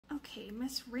Okay,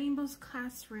 Miss Rainbow's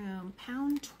classroom,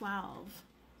 pound 12.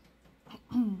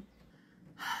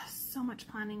 So much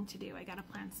planning to do. I gotta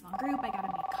plan small group, I gotta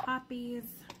make copies.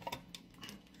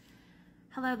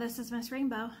 Hello, this is Miss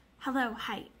Rainbow. Hello,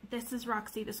 hi, this is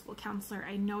Roxy, the school counselor.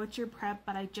 I know it's your prep,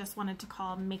 but I just wanted to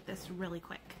call and make this really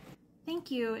quick. Thank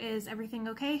you. Is everything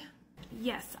okay?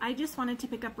 Yes, I just wanted to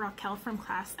pick up Raquel from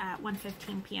class at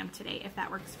 1:15 p.m. today, if that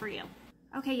works for you.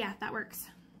 Okay, yeah, that works.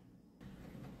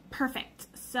 Perfect.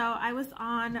 So I was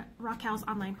on Raquel's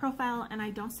online profile and I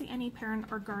don't see any parent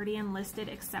or guardian listed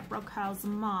except Raquel's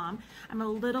mom. I'm a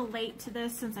little late to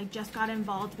this since I just got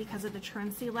involved because of the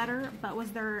truancy letter, but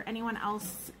was there anyone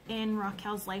else in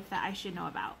Raquel's life that I should know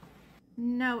about?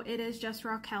 No, it is just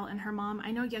Raquel and her mom.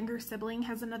 I know younger sibling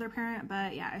has another parent,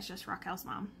 but yeah, it's just Raquel's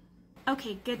mom.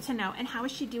 Okay, good to know. And how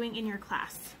is she doing in your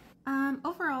class?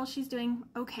 Overall, she's doing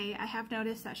okay. I have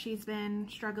noticed that she's been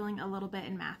struggling a little bit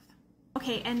in math.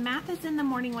 Okay, and math is in the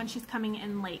morning when she's coming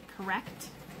in late, correct?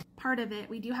 Part of it.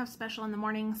 We do have special in the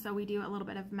morning, so we do a little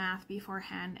bit of math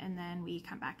beforehand, and then we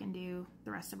come back and do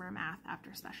the rest of our math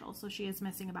after special. So she is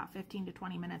missing about 15 to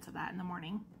 20 minutes of that in the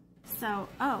morning. So,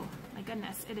 oh my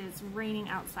goodness, it is raining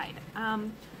outside.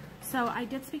 So I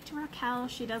did speak to Raquel.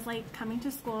 She does like coming to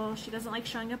school. She doesn't like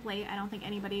showing up late. I don't think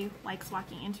anybody likes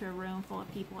walking into a room full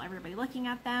of people, everybody looking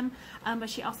at them. But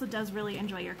she also does really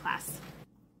enjoy your class.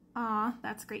 Aw,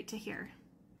 that's great to hear.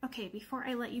 Okay, before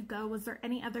I let you go, was there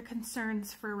any other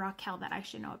concerns for Raquel that I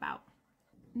should know about?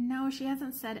 No, she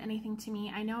hasn't said anything to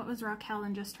me. I know it was Raquel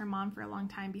and just her mom for a long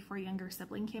time before younger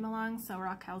sibling came along, so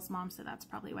Raquel's mom, so that's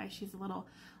probably why she's a little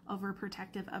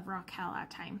overprotective of Raquel at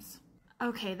times.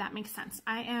 Okay, that makes sense.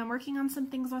 I am working on some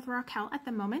things with Raquel at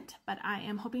the moment, but I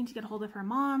am hoping to get a hold of her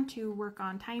mom to work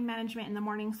on time management in the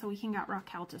morning so we can get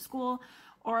Raquel to school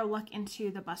or look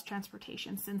into the bus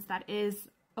transportation since that is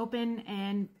open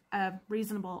and a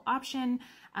reasonable option.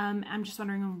 I'm just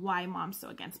wondering why mom's so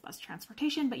against bus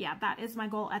transportation, but yeah, that is my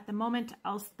goal at the moment,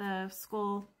 else the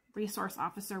school resource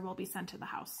officer will be sent to the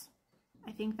house.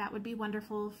 I think that would be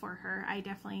wonderful for her. I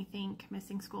definitely think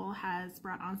missing school has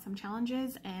brought on some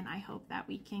challenges, and I hope that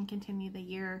we can continue the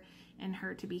year and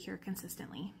her to be here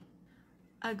consistently.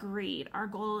 Agreed. Our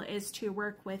goal is to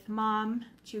work with mom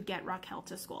to get Raquel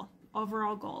to school.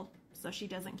 Overall goal, so she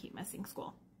doesn't keep missing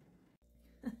school.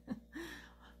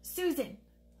 Susan,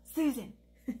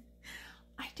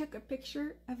 I took a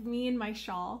picture of me in my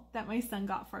shawl that my son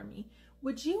got for me.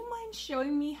 Would you mind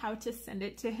showing me how to send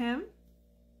it to him?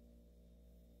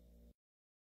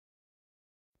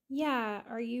 Yeah,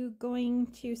 are you going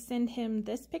to send him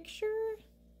this picture?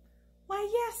 Why,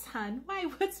 yes, hon. Why,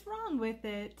 what's wrong with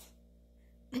it?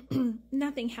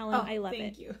 Nothing, Helen. I love it.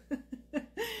 Thank you.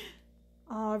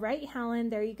 All right, Helen,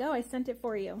 there you go. I sent it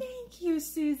for you. Thank you,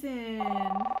 Susan.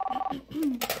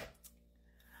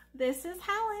 This is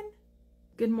Helen.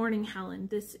 Good morning, Helen.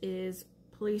 This is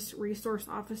Police Resource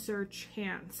Officer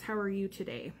Chance. How are you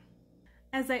today?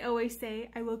 As I always say,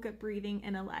 I woke up breathing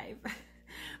and alive.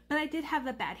 But I did have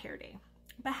a bad hair day.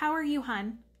 But how are you,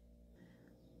 hun?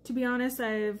 To be honest,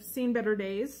 I've seen better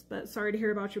days, but sorry to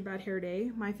hear about your bad hair day.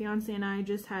 My fiance and I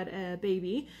just had a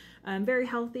baby. Very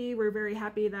healthy. We're very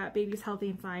happy that baby's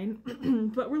healthy and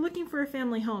fine. But we're looking for a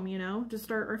family home, you know, to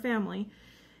start our family.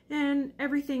 And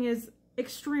everything is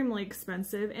extremely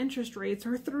expensive. Interest rates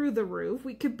are through the roof.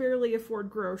 We could barely afford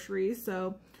groceries,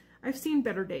 so I've seen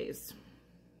better days.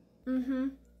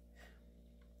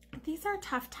 These are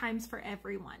tough times for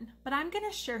everyone, but I'm going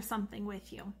to share something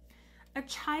with you. A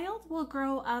child will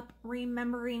grow up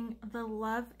remembering the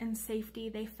love and safety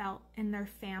they felt in their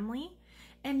family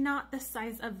and not the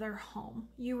size of their home.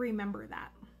 You remember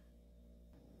that.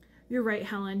 You're right,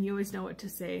 Helen. You always know what to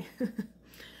say.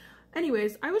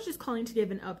 Anyways, I was just calling to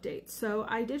give an update. So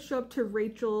I did show up to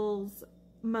Rachel's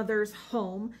mother's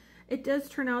home. It does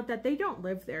turn out that they don't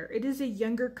live there. It is a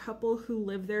younger couple who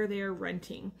live there. They are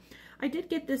renting. I did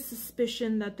get this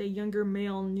suspicion that the younger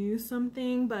male knew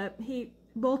something, but he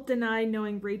both denied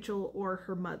knowing Rachel or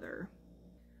her mother.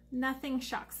 Nothing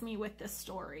shocks me with this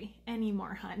story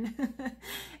anymore, hun.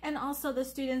 And also the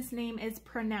student's name is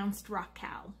pronounced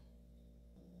Raquel.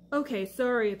 Okay,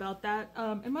 sorry about that.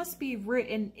 It must be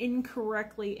written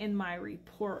incorrectly in my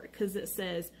report because it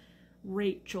says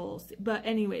Rachel's. But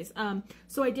anyways,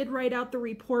 so I did write out the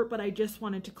report, but I just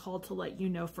wanted to call to let you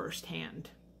know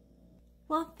firsthand.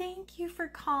 Well, thank you for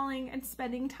calling and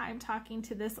spending time talking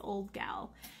to this old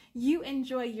gal. You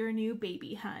enjoy your new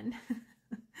baby, hun.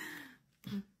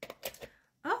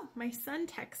 Oh, my son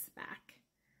texts back.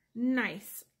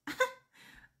 Nice.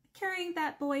 Carrying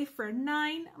that boy for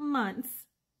 9 months,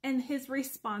 and his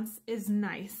response is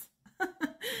nice.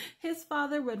 His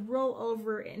father would roll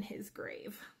over in his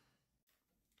grave.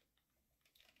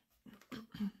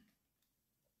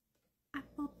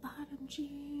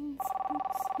 Jeans,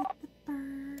 boots with the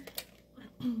bird.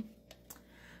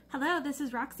 Hello, this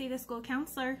is Roxy, the school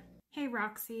counselor. Hey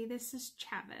Roxy, this is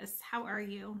Chavis. How are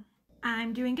you?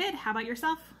 I'm doing good. How about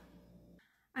yourself?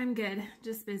 I'm good,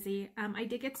 just busy. I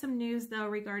did get some news though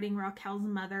regarding Raquel's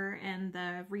mother and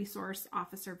the resource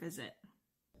officer visit.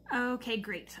 Okay,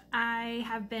 great. I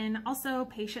have been also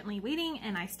patiently waiting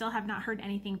and I still have not heard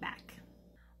anything back.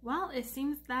 Well, it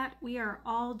seems that we are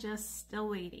all just still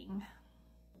waiting.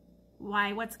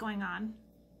 Why? What's going on?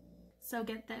 So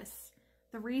get this.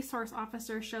 The resource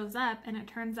officer shows up and it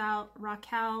turns out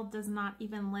Raquel does not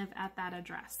even live at that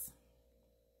address.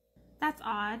 That's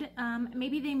odd.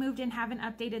 Maybe they moved and haven't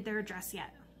updated their address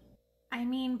yet. I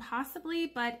mean, possibly,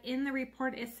 but in the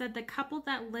report it said the couple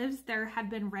that lives there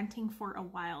had been renting for a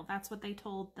while. That's what they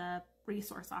told the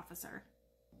resource officer.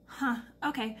 Huh,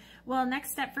 okay. Well,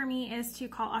 next step for me is to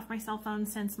call off my cell phone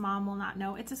since mom will not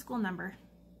know it's a school number.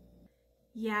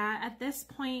 Yeah, at this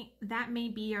point, that may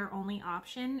be your only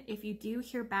option. If you do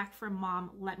hear back from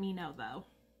mom, let me know though.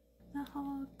 The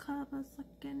whole club was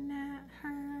looking at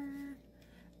her.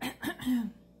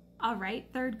 All right,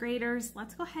 third graders,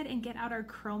 let's go ahead and get out our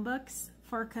Chromebooks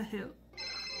for Kahoot.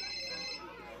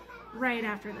 Right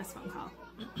after this phone call.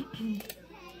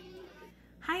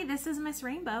 Hi, this is Miss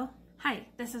Rainbow. Hi,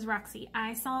 this is Roxy.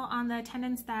 I saw on the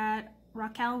attendance that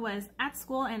Raquel was at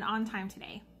school and on time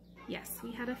today. Yes,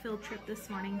 we had a field trip this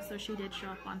morning, so she did show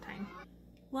up on time.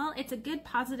 Well, it's a good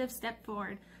positive step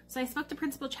forward. So I spoke to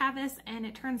Principal Chavis and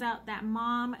it turns out that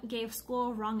mom gave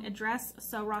school wrong address,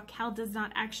 so Raquel does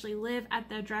not actually live at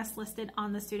the address listed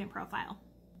on the student profile.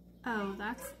 Oh,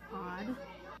 that's odd.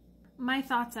 My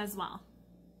thoughts as well.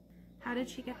 How did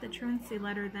she get the truancy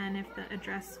letter then if the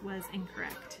address was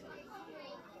incorrect?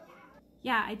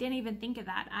 Yeah, I didn't even think of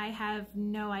that. I have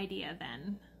no idea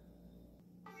then.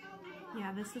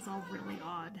 Yeah, this is all really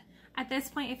odd. At this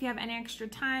point, if you have any extra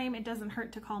time, it doesn't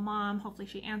hurt to call mom. Hopefully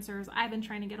she answers. I've been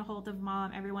trying to get a hold of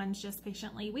mom. Everyone's just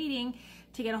patiently waiting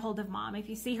to get a hold of mom. If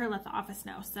you see her, let the office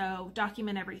know. So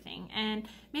document everything. And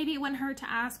maybe it wouldn't hurt to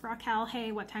ask Raquel,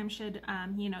 hey, what time should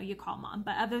you call mom?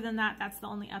 But other than that, that's the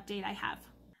only update I have.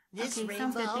 This okay, Rainbow,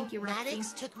 sounds good. Thank you, Roxy.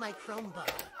 Maddox took my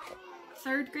Chromebook.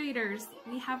 Third graders,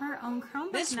 we have our own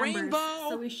Chromebook Miss numbers, Rainbow!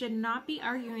 so we should not be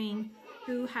arguing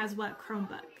who has what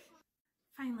Chromebook.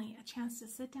 Finally, a chance to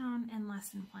sit down and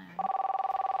lesson plan.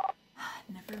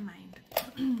 Never mind.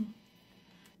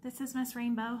 This is Miss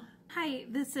Rainbow. Hi,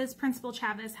 this is Principal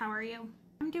Chavis. How are you?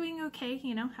 I'm doing okay,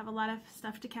 have a lot of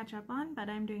stuff to catch up on, but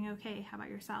I'm doing okay. How about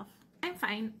yourself? I'm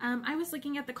fine. I was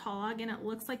looking at the call log and it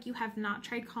looks like you have not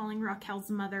tried calling Raquel's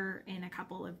mother in a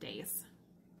couple of days.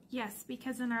 Yes,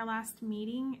 because in our last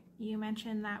meeting, you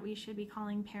mentioned that we should be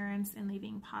calling parents and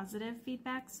leaving positive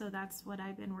feedback. So that's what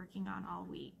I've been working on all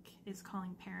week, is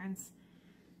calling parents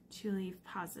to leave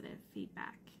positive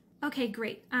feedback. Okay,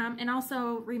 great. And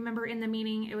also remember in the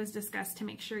meeting, it was discussed to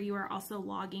make sure you are also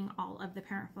logging all of the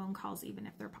parent phone calls, even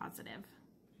if they're positive.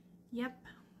 Yep.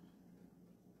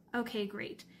 Okay,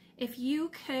 great. If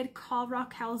you could call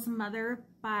Raquel's mother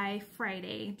by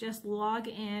Friday, just log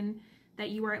in that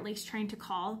you are at least trying to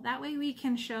call. That way we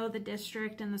can show the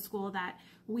district and the school that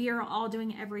we are all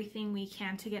doing everything we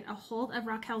can to get a hold of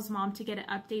Raquel's mom to get an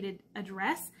updated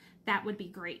address. That would be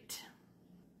great.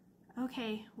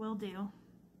 Okay, will do.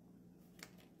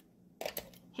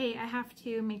 Hey, I have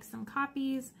to make some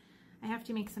copies. I have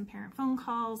to make some parent phone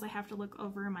calls. I have to look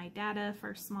over my data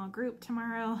for a small group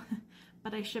tomorrow,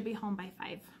 but I should be home by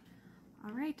 5.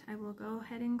 All right, I will go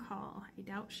ahead and call. I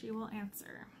doubt she will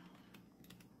answer.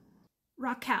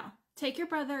 Raquel, take your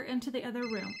brother into the other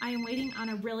room. I am waiting on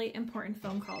a really important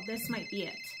phone call. This might be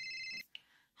it.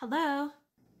 Hello?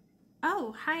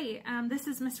 Oh, hi. This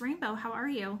is Miss Rainbow. How are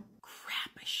you?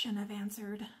 Crap, I shouldn't have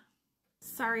answered.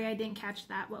 Sorry, I didn't catch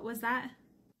that. What was that?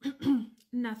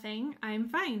 Nothing. I'm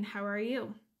fine. How are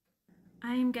you?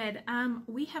 I'm good.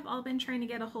 We have all been trying to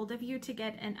get a hold of you to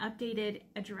get an updated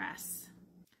address.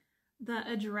 The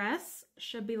address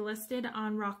should be listed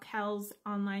on Raquel's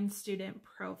online student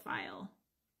profile.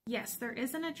 Yes, there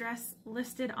is an address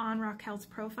listed on Raquel's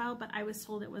profile, but I was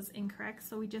told it was incorrect,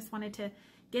 so we just wanted to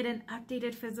get an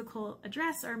updated physical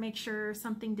address or make sure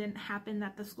something didn't happen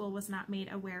that the school was not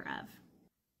made aware of.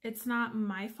 It's not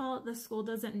my fault the school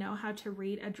doesn't know how to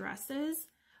read addresses,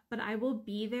 but I will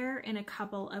be there in a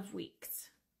couple of weeks.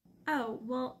 Oh,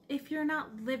 well, if you're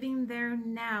not living there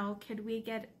now, could we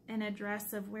get an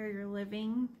address of where you're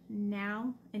living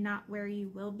now and not where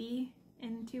you will be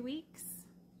in 2 weeks?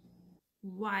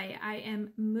 Why, I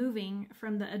am moving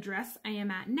from the address I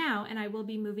am at now, and I will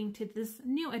be moving to this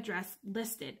new address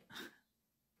listed.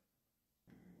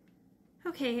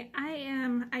 Okay,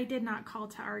 I did not call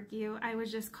to argue. I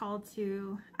was just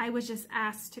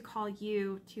asked to call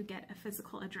you to get a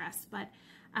physical address, but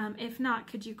if not,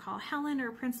 could you call Helen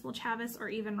or Principal Chavez or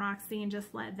even Roxy and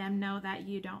just let them know that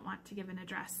you don't want to give an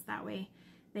address? That way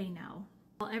they know.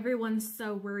 Well, everyone's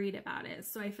so worried about it,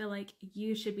 so I feel like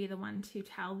you should be the one to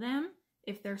tell them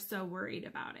if they're so worried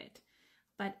about it.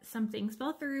 But some things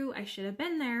fell through. I should have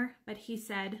been there, but he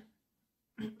said,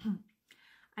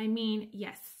 I mean,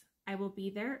 yes, I will be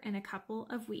there in a couple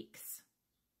of weeks.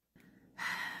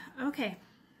 Okay.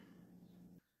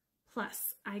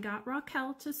 Plus, I got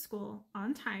Raquel to school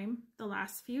on time the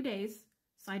last few days,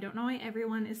 so I don't know why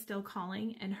everyone is still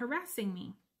calling and harassing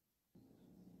me.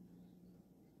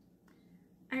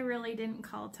 I really didn't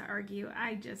call to argue.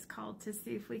 I just called to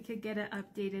see if we could get an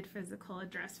updated physical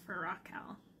address for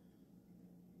Raquel.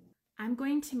 I'm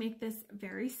going to make this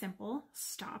very simple.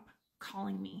 Stop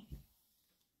calling me.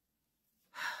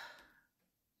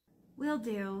 Will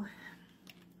do.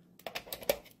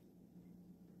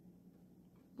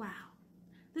 Wow,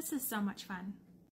 this is so much fun.